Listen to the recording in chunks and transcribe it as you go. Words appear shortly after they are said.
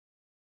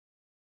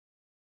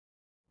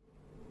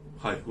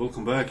Hi,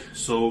 welcome back.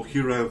 So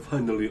here I am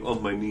finally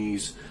on my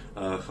knees,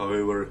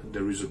 however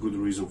there is a good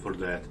reason for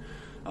that.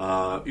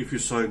 If you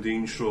saw in the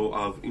intro,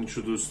 I've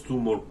introduced two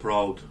more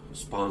proud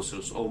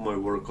sponsors of my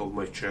work, of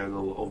my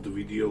channel, of the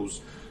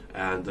videos,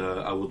 and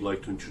I would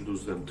like to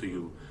introduce them to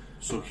you.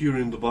 So here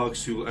in the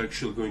box you're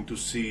actually going to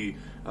see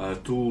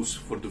tools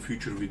for the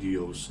future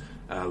videos,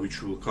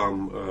 which will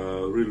come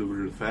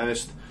really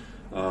fast.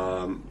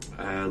 One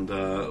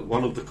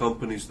of the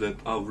companies that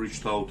I've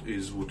reached out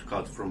is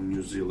WOODCUT from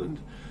New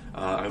Zealand.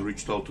 I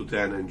reached out to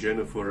Dan and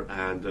Jennifer,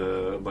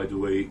 and by the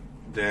way,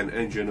 Dan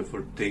and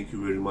Jennifer, thank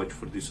you very much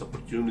for this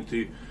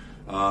opportunity.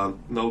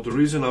 Now the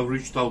reason I've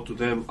reached out to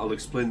them, I'll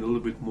explain a little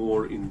bit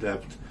more in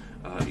depth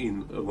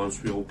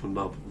once we open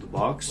up the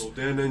box. So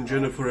Dan and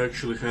Jennifer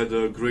actually had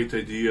a great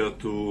idea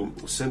to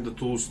send the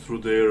tools through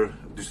their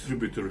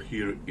distributor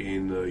here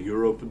in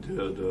Europe,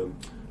 the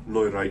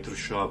NEUREITER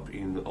shop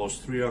in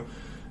Austria,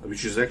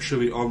 which is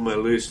actually on my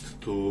list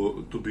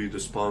to be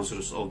the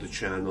sponsors of the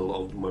channel,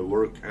 of my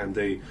work, and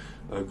they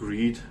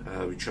agreed,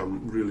 which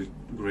I'm really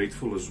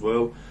grateful as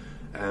well.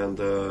 And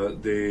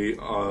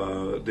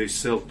they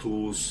sell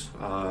tools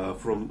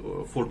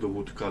for the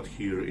woodcut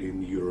here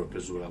in Europe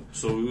as well.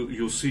 So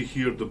you'll see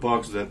here the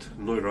box that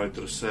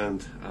NEUREITER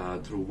sent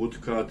through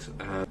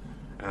WOODCUT.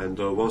 And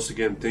once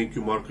again, thank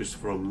you Marcus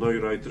from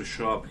NEUREITER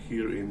shop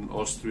here in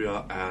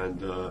Austria,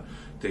 and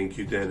thank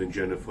you Dan and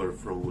Jennifer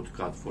from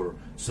WOODCUT for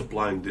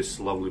supplying this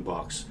lovely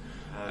box.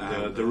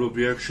 And there will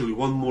be actually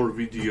one more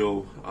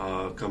video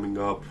coming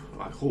up,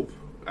 I hope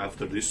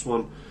after this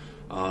one,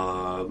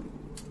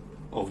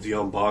 of the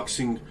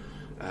unboxing,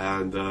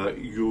 and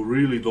you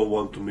really don't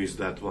want to miss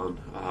that one.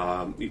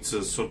 It's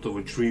a sort of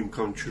a dream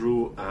come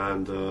true,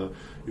 and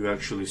you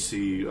actually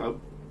see,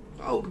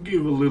 I'll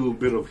give a little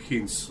bit of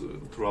hints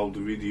throughout the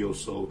video,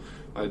 so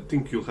I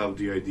think you'll have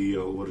the idea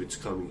of what it's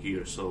coming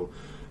here. So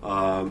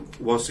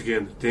once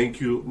again, thank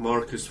you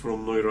Marcus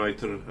from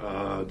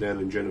NEUREITER, Dan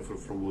and Jennifer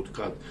from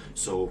WOODCUT.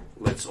 So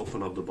let's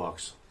open up the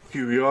box.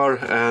 Here we are,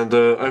 and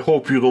I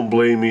hope you don't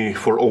blame me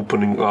for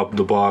opening up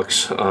the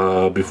box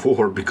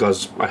before,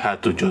 because I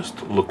had to just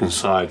look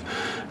inside.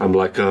 I'm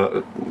like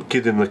a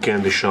kid in a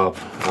candy shop.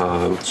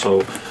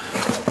 So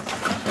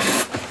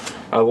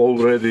I've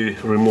already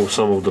removed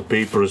some of the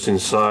papers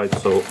inside,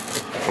 so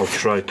I'll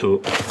try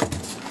to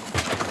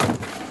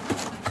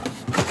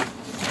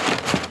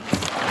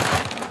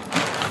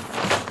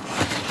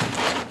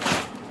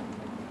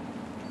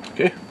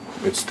okay,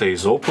 it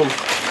stays open.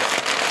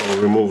 I'll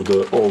remove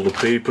all the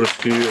papers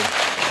here,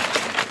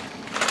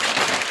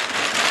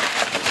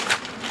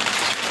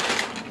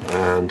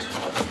 and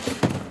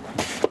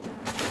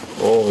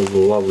all the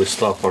lovely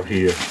stuff are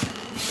here.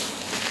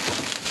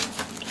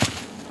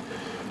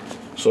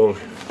 So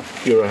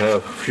here I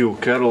have a few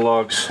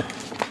catalogs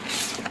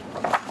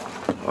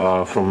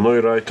from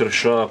NEUREITER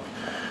shop.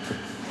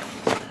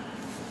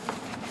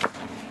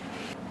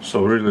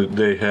 So really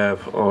they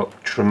have a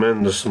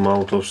tremendous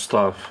amount of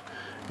stuff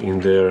in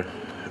their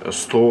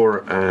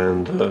store,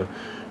 and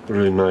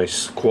really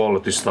nice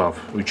quality stuff,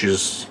 which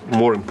is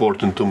more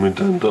important to me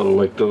than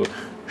the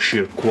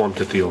sheer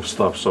quantity of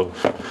stuff. So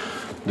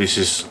this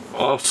is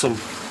awesome,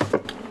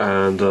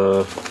 and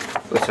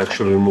let's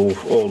actually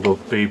remove all the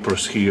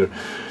papers here.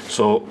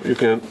 So you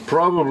can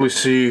probably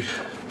see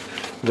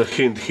the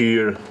hint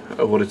here,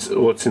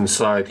 what's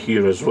inside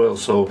here as well.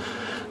 So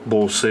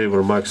Ball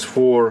Saver Max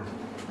 4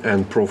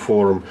 and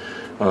Proform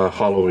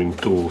hollowing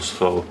tools.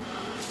 So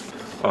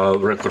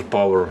record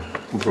power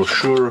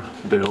brochure,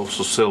 they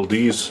also sell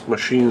these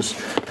machines.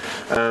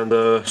 And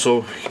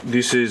so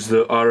this is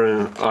the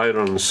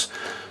irons,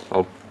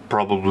 I'll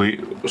probably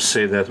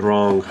say that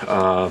wrong,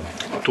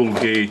 tool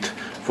gate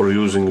for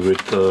using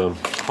with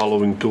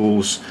hollowing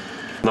tools.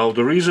 Now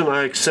the reason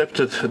I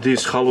accepted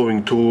these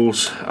hollowing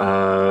tools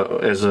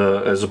as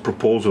a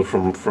proposal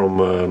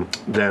from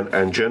Dan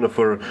and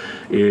Jennifer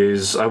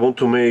is I want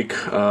to make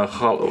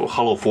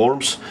hollow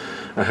forms.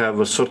 I have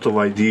a sort of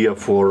idea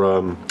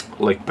for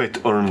like pet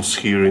urns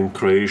here in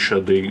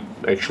Croatia. They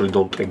actually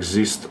don't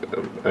exist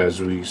as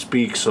we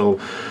speak, so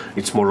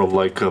it's more of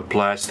like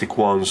plastic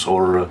ones,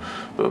 or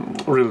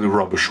really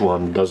rubbish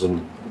one.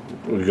 Doesn't,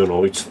 you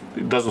know, it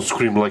doesn't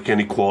scream like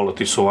any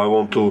quality. So I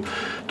want to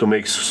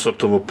make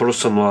sort of a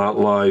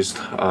personalized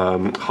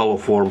hollow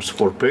forms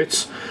for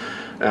pets,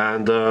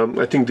 and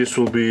I think this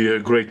will be a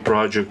great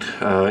project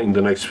in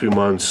the next few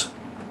months.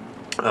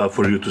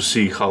 For you to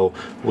see how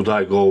would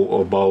I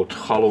go about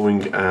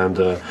hollowing, and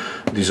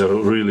these are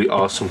really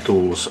awesome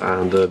tools,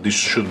 and this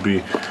should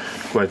be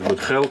quite good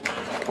help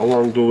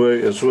along the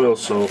way as well.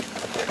 So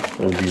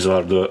these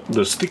are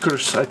the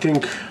stickers, I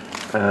think,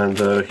 and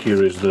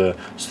here is the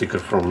sticker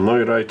from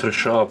NEUREITER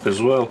shop as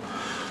well.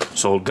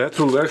 So that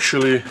will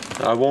actually,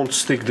 I won't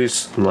stick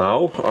this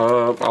now,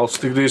 I'll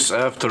stick this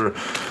after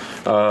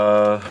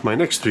my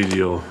next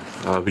video,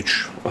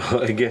 which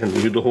again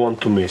you don't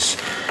want to miss.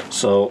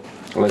 So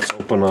let's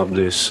open up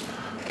this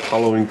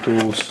hollowing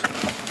tools,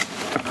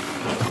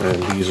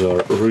 and these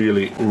are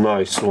really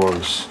nice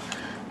ones,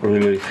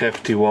 really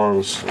hefty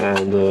ones,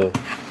 and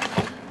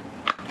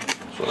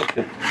so I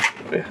can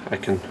yeah, I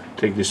can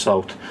take this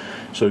out.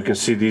 So you can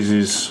see this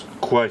is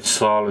quite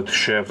solid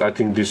shaft. I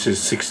think this is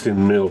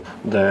 16mm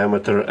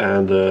diameter,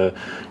 and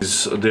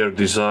is their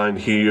design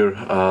here.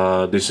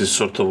 This is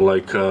sort of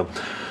like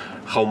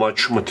how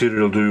much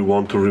material do you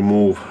want to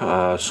remove,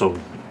 so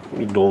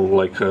you don't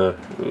like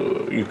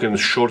you can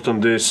shorten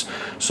this,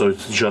 so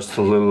it's just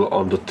a little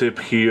on the tip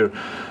here,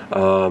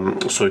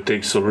 so it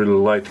takes a really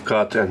light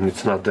cut and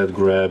it's not that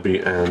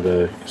grabby.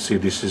 And see,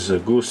 this is a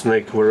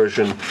gooseneck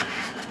version.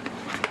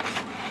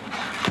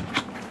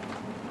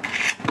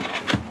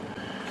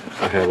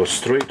 I have a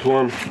straight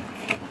one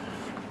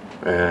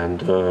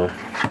and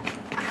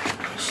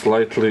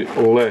slightly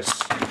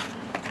less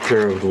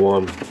curved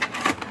one,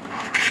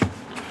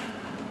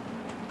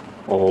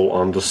 all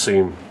on the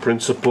same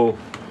principle.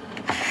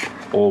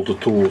 All the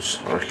tools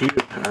are here,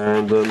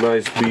 and a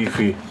nice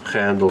beefy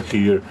handle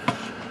here,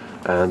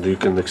 and you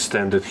can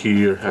extend it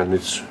here, and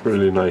it's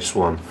really nice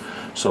one.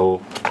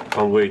 So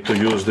can't wait to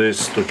use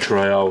this to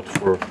try out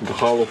for the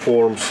hollow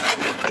forms,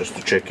 just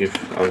to check if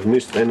I've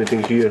missed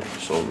anything here.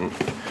 So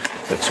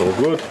that's all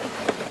good.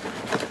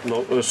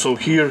 No, so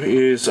here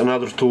is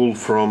another tool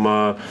from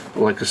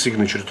like a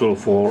signature tool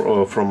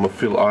for from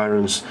Phil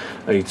Irons.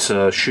 It's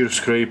a shear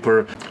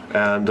scraper,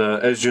 and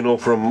as you know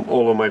from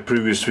all of my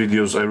previous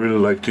videos, I really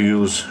like to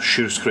use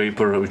shear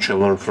scraper, which I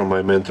learned from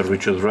my mentor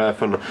Richard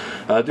Raffan.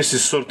 This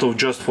is sort of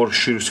just for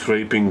shear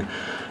scraping,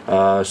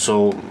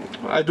 so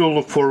I do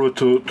look forward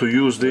to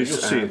use this.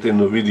 You'll see it in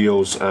the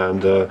videos,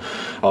 and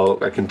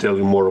I can tell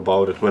you more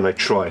about it when I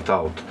try it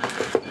out.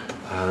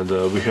 And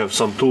we have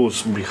some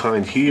tools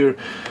behind here.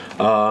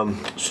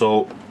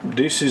 So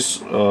this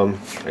is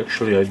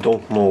actually, I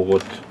don't know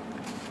what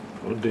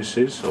this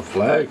is, a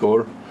flag,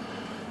 or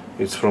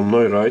it's from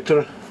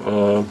NEUREITER.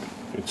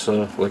 It's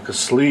like a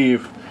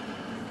sleeve.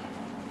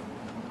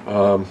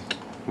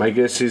 My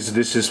guess is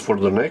this is for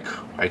the neck,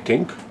 I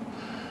think.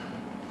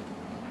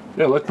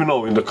 Yeah, let me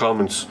know in the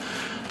comments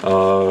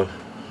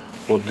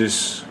what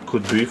this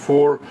could be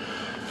for,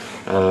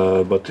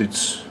 but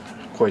it's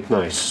quite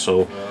nice.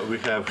 So we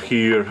have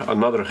here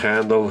another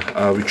handle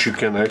which you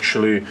can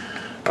actually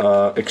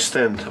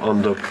extend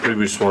on the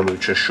previous one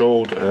which I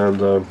showed,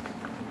 and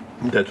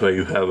that way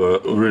you have a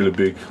really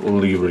big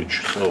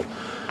leverage. So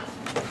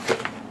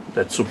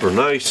that's super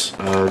nice.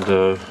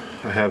 And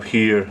I have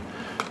here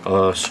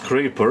a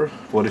scraper,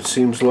 what it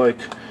seems like.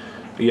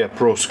 Yeah,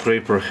 Pro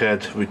scraper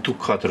head with two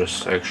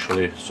cutters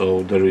actually.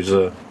 So there is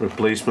a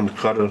replacement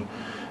cutter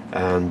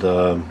and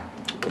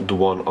the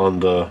one on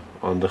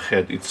the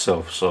head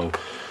itself. So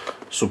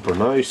super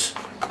nice.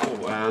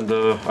 Oh, and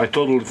I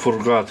totally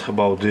forgot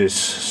about this.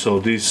 So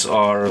these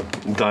are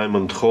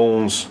diamond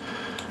hones,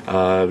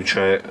 which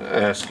I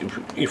asked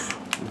if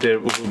there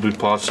would be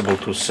possible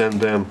to send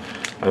them.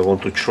 I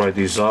want to try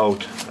these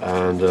out,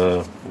 and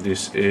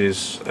this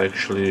is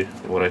actually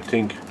what I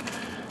think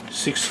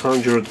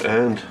 600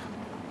 and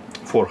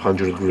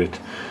 400 grit.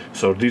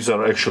 So these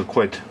are actually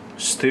quite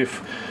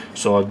stiff,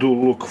 so I do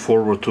look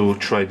forward to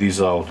try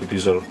these out.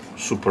 These are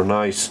super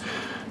nice,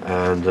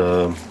 and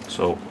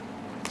so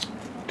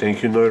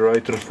thank you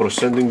NEUREITER for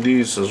sending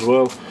these as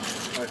well.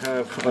 I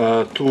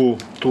have two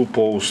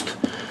post.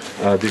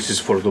 This is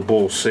for the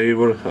bowl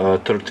saver,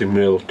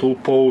 30mm tool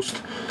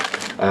post.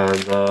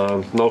 And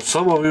now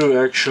some of you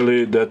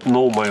actually that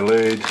know my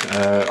lathe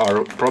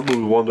are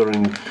probably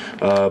wondering,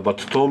 but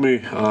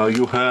Tommy,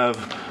 you have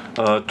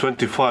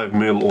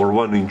 25mm or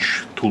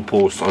 1-inch tool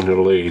post on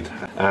your lathe,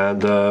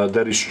 and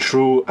that is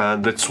true,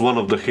 and that's one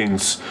of the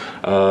hints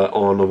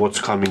on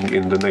what's coming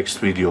in the next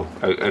video.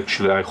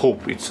 Actually, I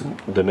hope it's in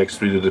the next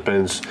video,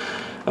 depends.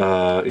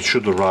 It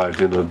should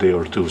arrive in a day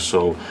or two,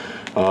 so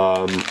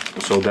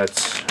so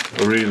that's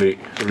really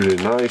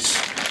nice.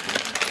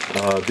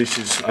 This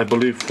is, I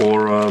believe,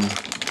 for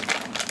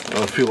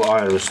Phil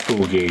Irons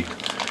tool gate.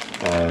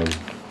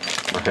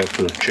 I have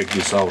to check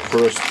this out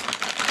first.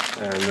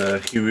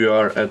 And here we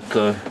are at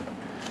the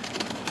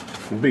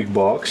big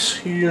box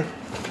here.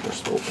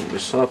 Just open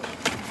this up.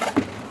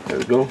 There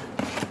we go.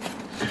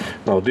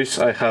 Now this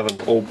I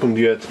haven't opened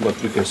yet,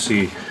 but you can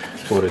see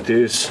what it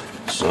is.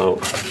 So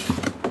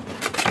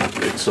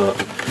it's a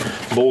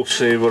bowl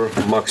saver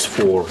Max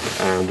 4,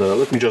 and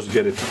let me just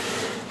get it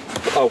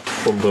out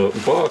from the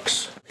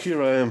box.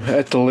 Here I am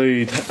at the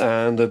lathe,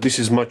 and this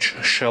is much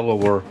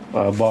shallower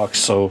box,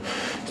 so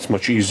it's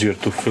much easier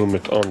to film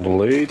it on the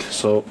lathe.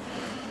 So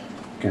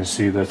you can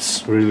see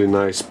that's really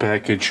nice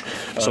package.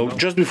 So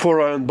just before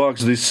I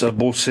unbox this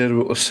bowl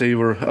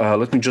saver,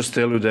 let me just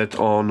tell you that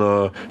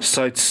on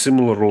sites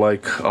similar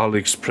like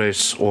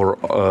AliExpress or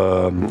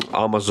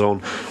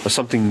Amazon,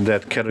 something in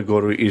that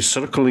category is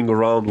circling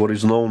around what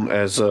is known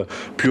as a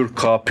pure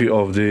copy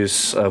of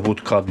this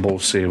woodcut bowl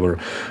saver.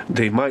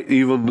 They might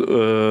even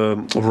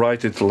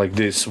write it like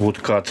this,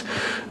 woodcut,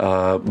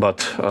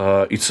 but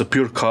it's a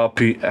pure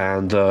copy,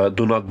 and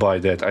do not buy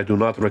that. I do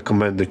not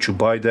recommend that you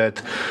buy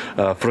that.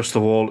 First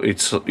of all, all, it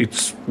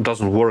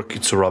doesn't work.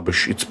 It's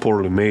rubbish. It's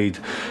poorly made,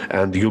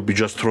 and you'll be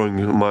just throwing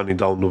money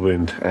down the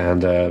wind.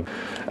 And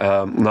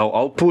now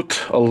I'll put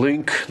a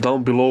link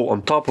down below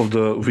on top of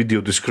the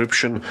video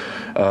description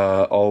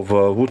of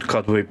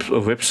WOODCUT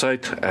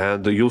website,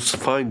 and you'll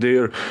find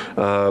there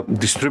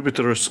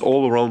distributors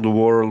all around the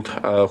world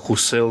who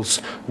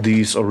sells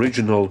these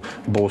original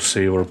bow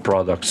saver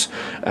products.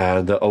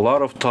 And a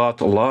lot of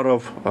thought, a lot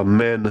of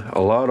men,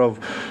 a lot of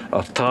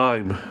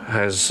time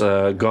has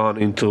gone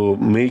into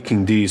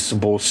making these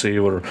bow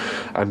saver.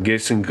 I'm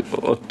guessing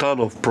a ton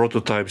of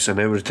prototypes and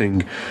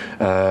everything,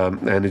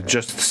 and it's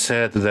just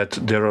sad that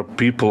there are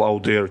people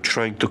out there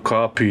trying to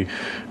copy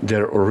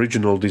their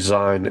original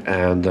design,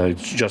 and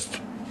it's just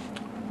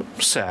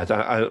sad.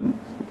 I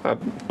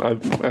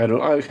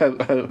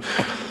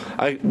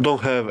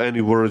don't have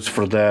any words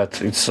for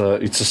that. It's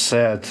a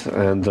sad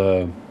and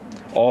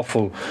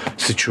awful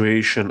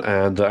situation,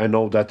 and I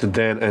know that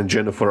Dan and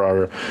Jennifer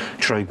are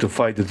trying to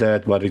fight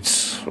that, but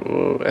it's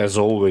as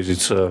always,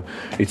 it's a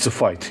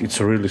fight. It's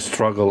a really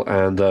struggle.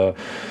 And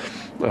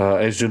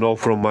as you know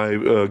from my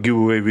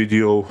giveaway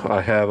video,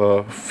 I have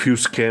a few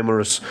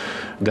scammers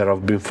that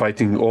I've been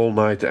fighting all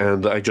night,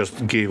 and I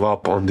just gave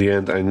up on the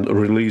end and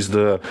released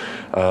the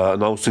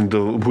announcing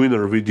the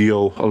winner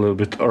video a little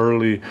bit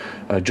early,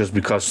 just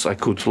because I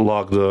could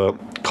log the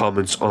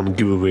comments on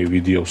giveaway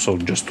video. So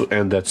just to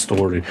end that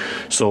story.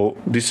 So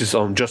this is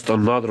on just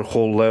another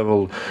whole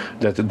level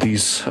that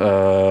these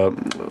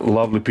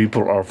lovely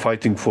people are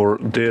fighting for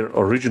their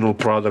original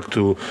product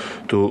to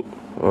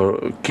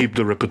keep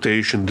the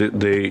reputation that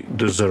they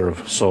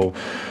deserve. So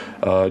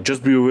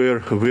just be aware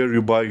where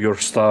you buy your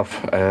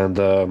stuff, and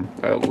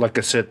like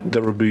I said,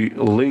 there will be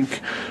a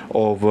link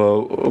of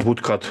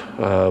WOODCUT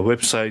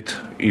website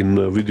in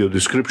the video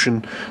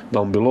description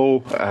down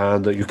below,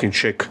 and you can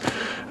check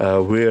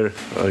where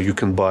you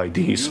can buy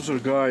these. User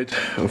guide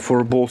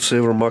for Bow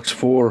Saver Max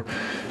 4,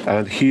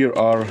 and here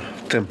are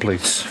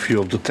templates,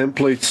 few of the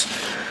templates.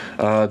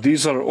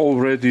 These are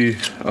already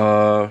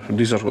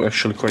these are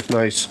actually quite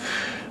nice.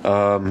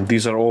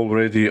 These are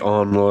already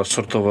on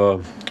sort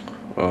of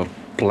a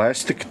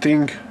plastic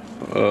thing,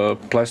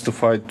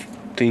 plastified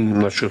thing,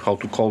 not sure how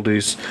to call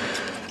this.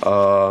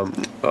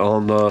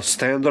 On a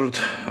standard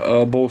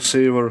bow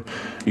saver,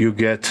 you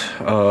get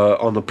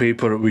on a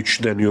paper, which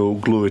then you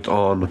glue it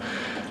on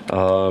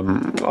a,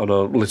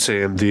 let's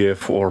say,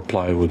 MDF or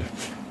plywood.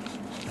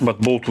 But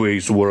both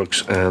ways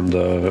works, and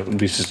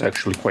this is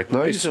actually quite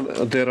nice.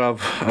 There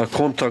I've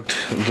contacted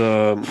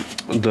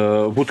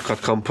the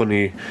WOODCUT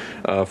company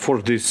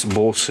for this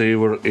bow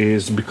saver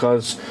is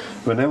because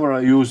whenever I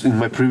used in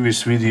my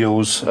previous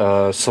videos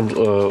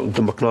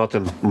the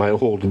McNaughton, my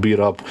old beat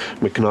up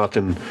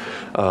McNaughton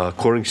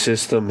coring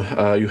system,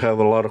 you have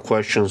a lot of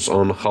questions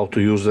on how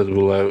to use that.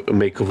 Will I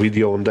make a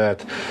video on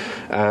that?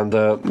 And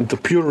the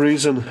pure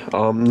reason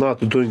I'm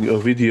not doing a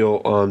video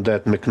on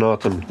that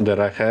McNaughton that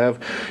I have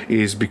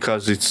is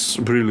because it's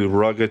really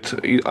rugged.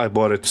 I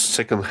bought it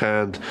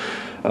second-hand.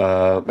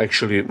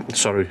 Actually,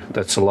 sorry,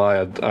 that's a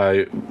lie.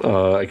 I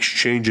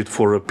exchanged it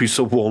for a piece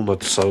of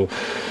walnut. So,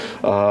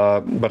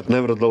 but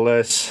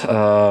nevertheless,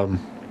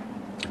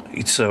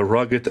 it's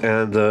rugged,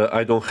 and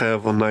I don't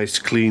have a nice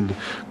clean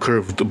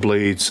curved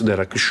blades that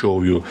I could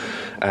show you.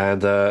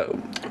 And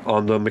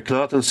on the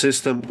McNaughton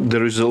system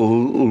there is a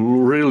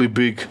really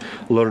big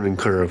learning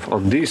curve.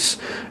 On this,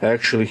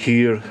 actually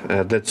here,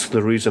 that's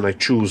the reason I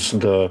choose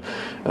the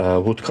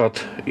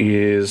WOODCUT,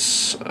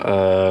 is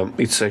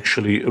it's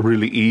actually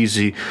really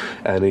easy,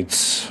 and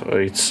it's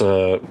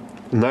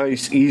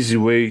nice, easy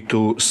way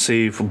to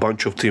save a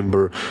bunch of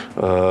timber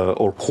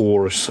or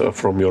cores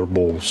from your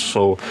bows.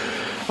 So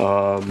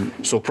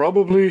so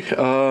probably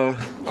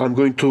I'm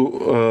going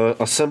to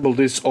assemble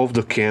this off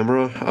the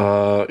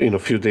camera in a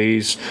few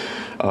days,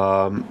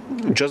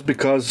 just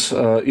because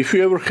if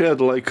you ever had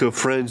like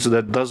friends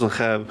that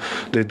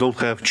don't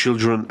have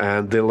children,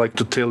 and they like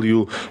to tell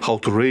you how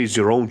to raise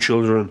your own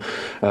children,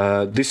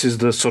 this is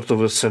the sort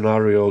of a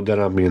scenario that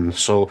I'm in.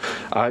 So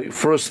I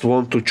first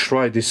want to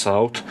try this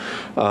out,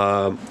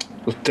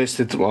 test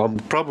it. I'm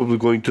probably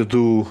going to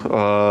do,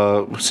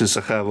 since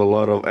I have a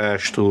lot of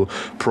ash to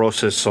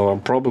process, so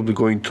I'm probably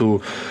going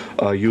to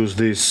use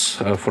this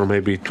for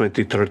maybe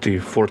 20, 30,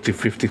 40,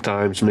 50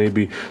 times,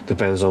 maybe,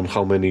 depends on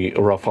how many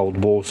rough out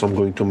bows I'm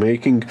going to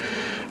making.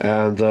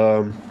 And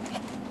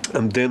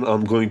then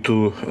I'm going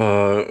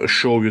to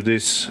show you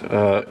this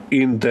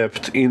in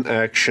depth, in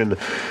action,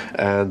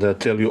 and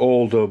tell you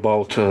all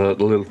about the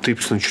little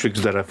tips and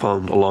tricks that I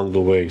found along the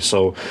way.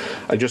 So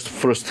I just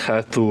first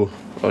had to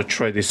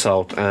try this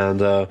out. And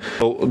so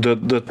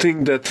the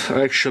thing that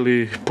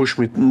actually pushed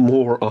me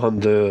more on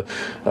the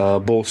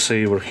bow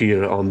saver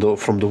here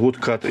from the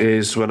WOODCUT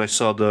is when I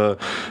saw the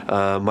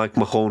Mike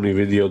Mahoney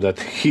video that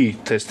he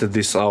tested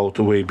this out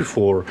way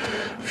before,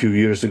 a few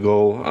years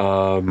ago,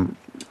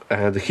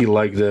 and he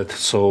liked that,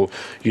 so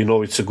you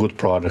know it's a good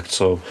product.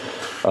 So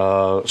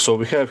so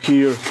we have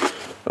here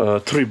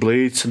 3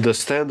 blades. The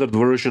standard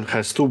version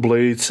has 2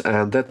 blades,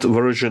 and that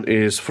version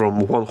is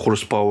from 1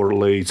 horsepower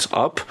lathes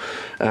up,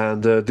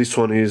 and this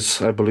one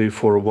is, I believe,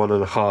 for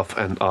 1.5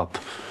 and up.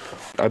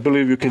 I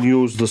believe you can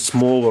use the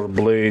smaller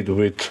blade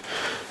with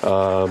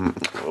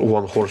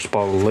 1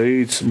 horsepower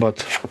lathes,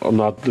 but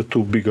not the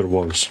 2 bigger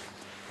ones.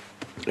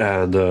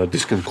 And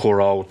this can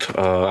core out,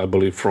 I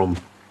believe, from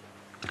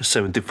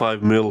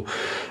 75 mil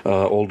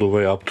all the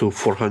way up to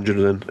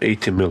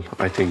 480 mil,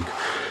 I think.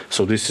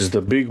 So this is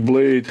the big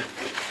blade.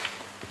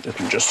 Let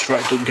me just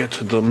try to get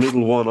the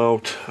middle one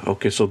out.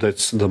 Okay, so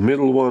that's the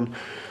middle one.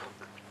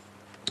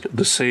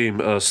 The same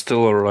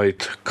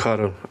Stellarite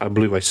cutter, I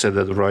believe I said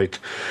that right,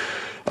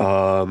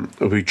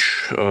 which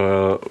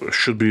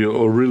should be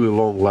really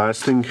long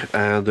lasting,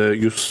 and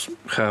you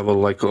have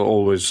like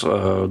always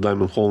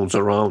diamond holes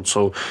around,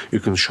 so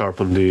you can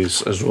sharpen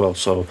these as well.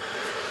 So,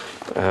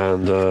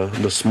 and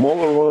the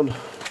smaller one,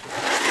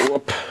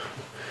 whoop,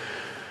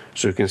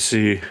 so you can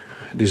see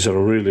these are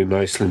really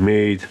nicely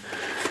made.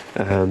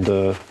 And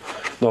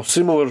now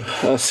similar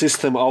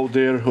system out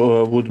there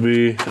would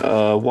be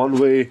one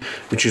way,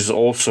 which is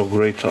also a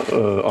great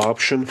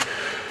option.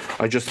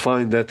 I just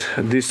find that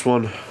this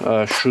one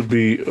should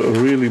be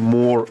really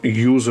more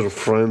user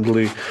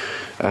friendly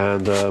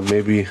and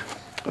maybe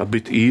a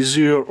bit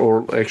easier,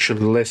 or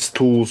actually less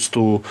tools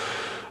to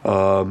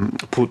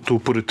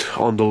put it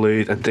on the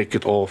lathe and take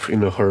it off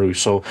in a hurry.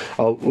 So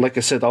like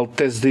I said, I'll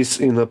test this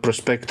in a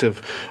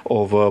perspective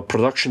of a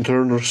production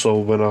turner. So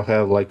when I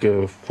have like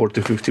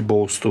 40-50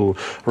 bolts to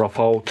rough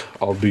out,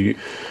 I'll be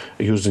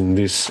using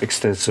this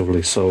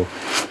extensively. So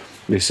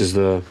this is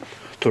the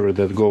turret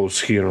that goes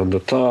here on the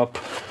top,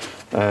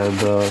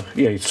 and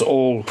yeah, it's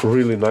all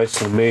really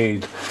nicely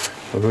made,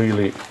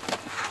 really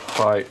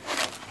high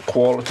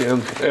quality,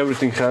 and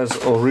everything has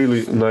a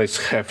really nice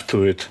heft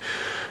to it.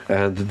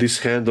 And this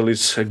handle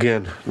is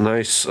again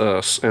nice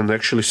and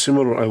actually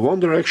similar. I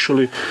wonder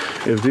actually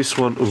if this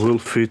one will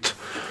fit.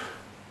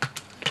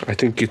 I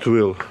think it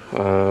will.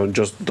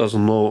 Just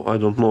doesn't know. I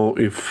don't know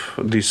if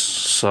this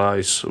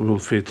size will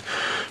fit.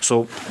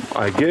 So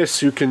I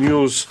guess you can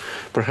use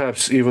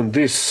perhaps even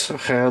this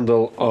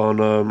handle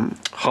on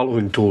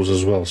hollowing tools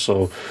as well.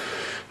 So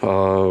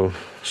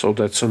so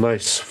that's a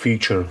nice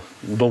feature.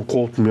 Don't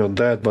quote me on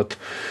that, but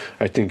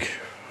I think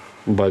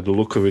by the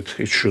look of it,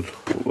 it should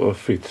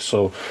fit.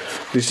 So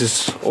this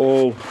is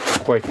all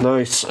quite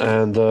nice,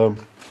 and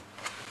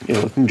yeah,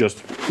 let me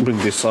just bring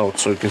this out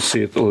so you can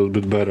see it a little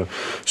bit better.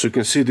 So you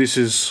can see this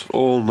is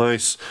all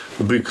nice,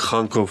 big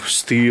hunk of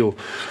steel.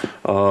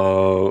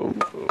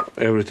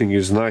 Everything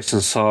is nice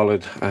and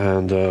solid,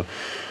 and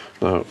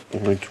now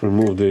I'm going to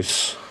remove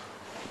this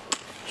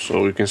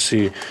so you can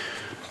see,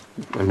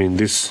 I mean,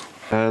 this,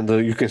 and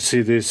you can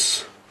see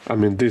this, I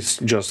mean, this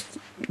just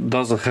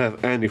doesn't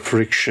have any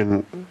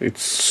friction.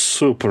 It's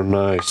super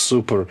nice,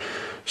 super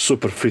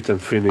fit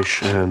and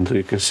finish, and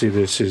you can see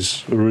this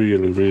is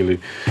really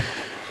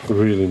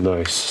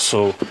nice.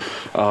 So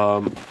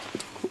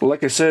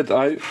like I said,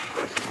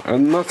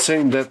 I'm not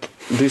saying that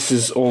this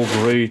is all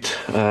great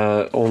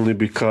only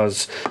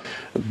because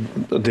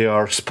they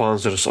are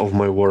sponsors of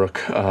my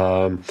work.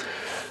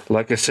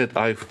 Like I said,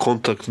 I've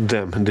contacted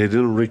them. They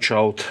didn't reach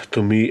out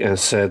to me and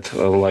said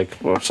like,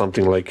 or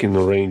something like in the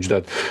range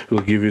that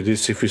we'll give you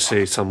this if you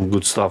say some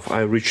good stuff.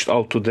 I reached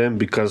out to them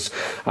because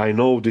I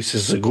know this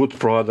is a good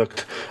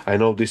product. I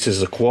know this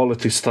is a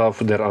quality stuff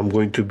that I'm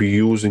going to be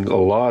using a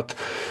lot,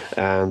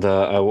 and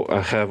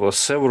I have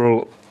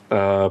several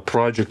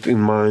project in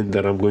mind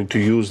that I'm going to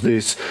use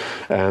this,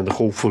 and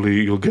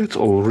hopefully you'll get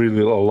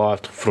really a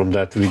lot from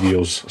that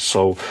videos.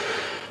 So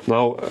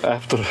now,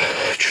 after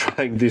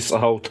trying this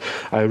out,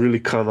 I really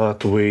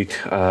cannot wait.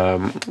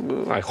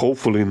 I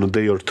hopefully in a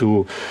day or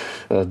two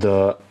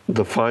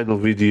the final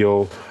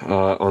video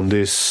on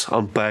this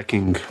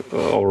unpacking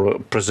or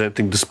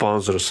presenting the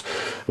sponsors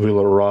will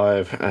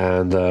arrive,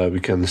 and we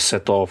can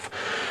set off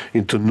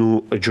into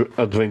new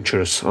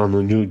adventures on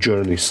a new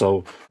journey.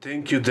 So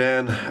thank you,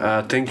 Dan,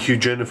 thank you,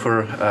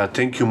 Jennifer,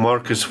 thank you,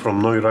 Marcus from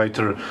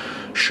NEUREITER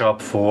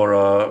shop for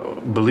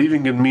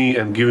believing in me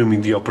and giving me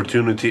the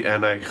opportunity.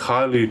 And I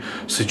highly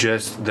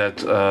suggest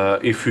that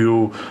if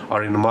you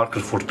are in the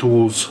market for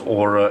tools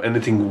or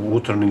anything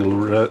woodturning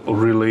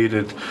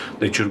related,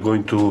 that you're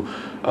going to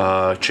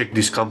check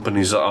these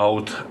companies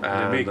out,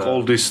 and they make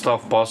all this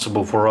stuff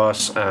possible for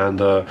us,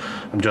 and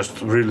I'm just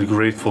really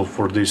grateful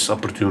for this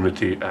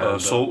opportunity. And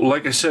so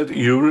like I said,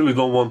 you really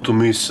don't want to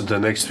miss the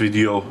next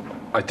video.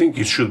 I think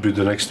it should be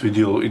the next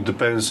video. It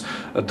depends.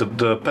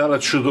 The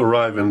pallet should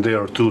arrive in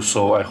there too,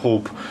 so I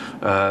hope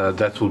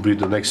that will be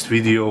the next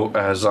video,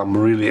 as I'm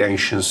really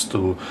anxious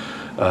to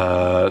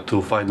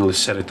finally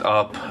set it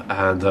up.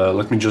 And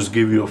let me just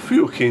give you a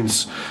few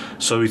hints.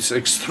 So it's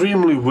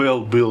extremely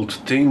well built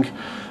thing.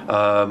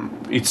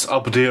 It's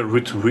up there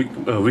with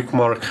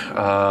Wickmark,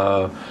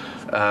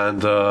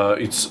 and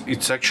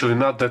it's actually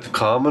not that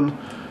common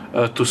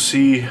to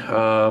see,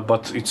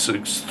 but it's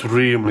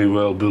extremely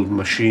well built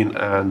machine,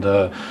 and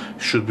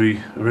should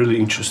be really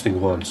interesting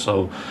one.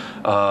 So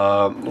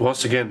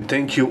Once again,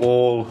 thank you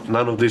all.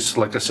 None of this,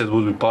 like I said,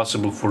 would be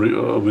possible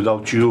for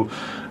without you.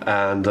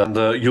 And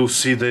you'll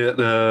see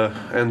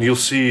you'll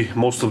see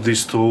most of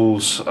these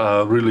tools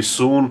really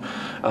soon.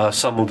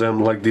 Some of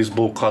them, like this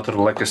bowl cutter,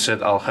 like I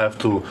said, I'll have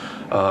to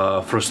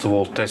first of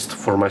all test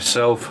for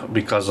myself,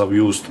 because I've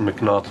used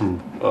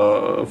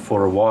McNaughton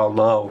for a while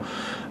now.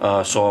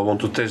 So I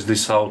want to test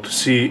this out,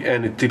 see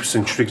any tips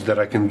and tricks that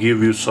I can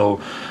give you, so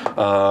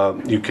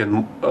you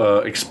can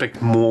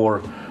expect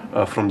more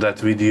from that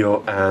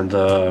video. And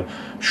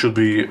should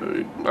be,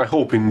 I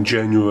hope, in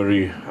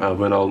January,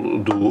 when I'll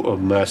do a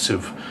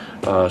massive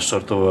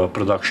sort of a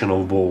production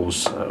of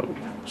bowls.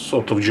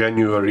 Sort of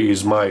January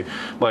is my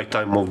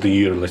time of the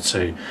year, let's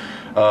say.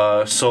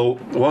 So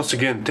once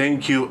again,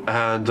 thank you,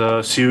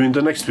 and see you in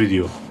the next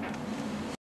video.